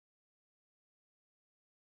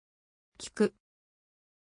聞く。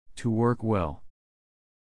To work well.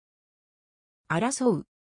 争う。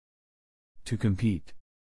To compete.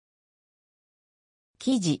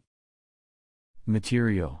 記事。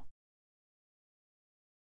Material.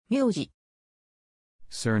 名字。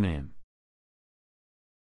Surname.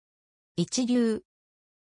 一流。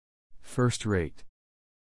First rate.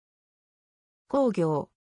 工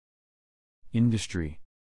業。Industry.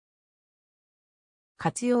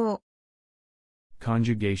 活用。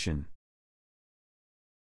Conjugation.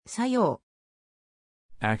 作用。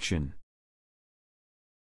Action.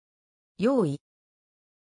 用意。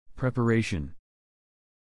Preparation.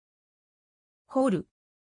 掘る。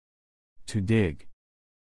To dig.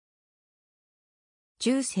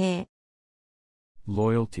 忠誠。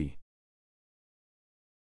Loyalty.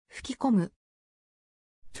 吹き込む。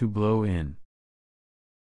To blow in.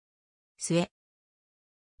 末。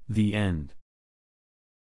The end.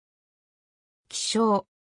 気象。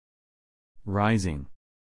Rising.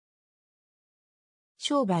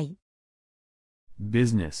 商売。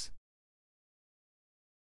Business.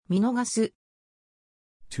 見逃す。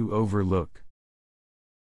To overlook.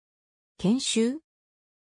 研修。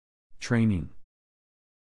Training.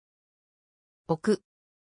 置く。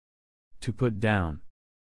To put down.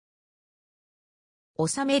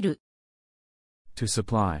 収める。To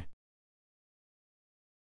supply.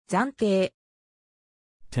 暫定。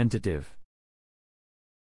Tentative.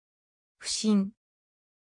 不信。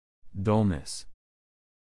Dullness.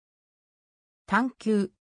 探求。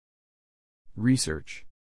Research.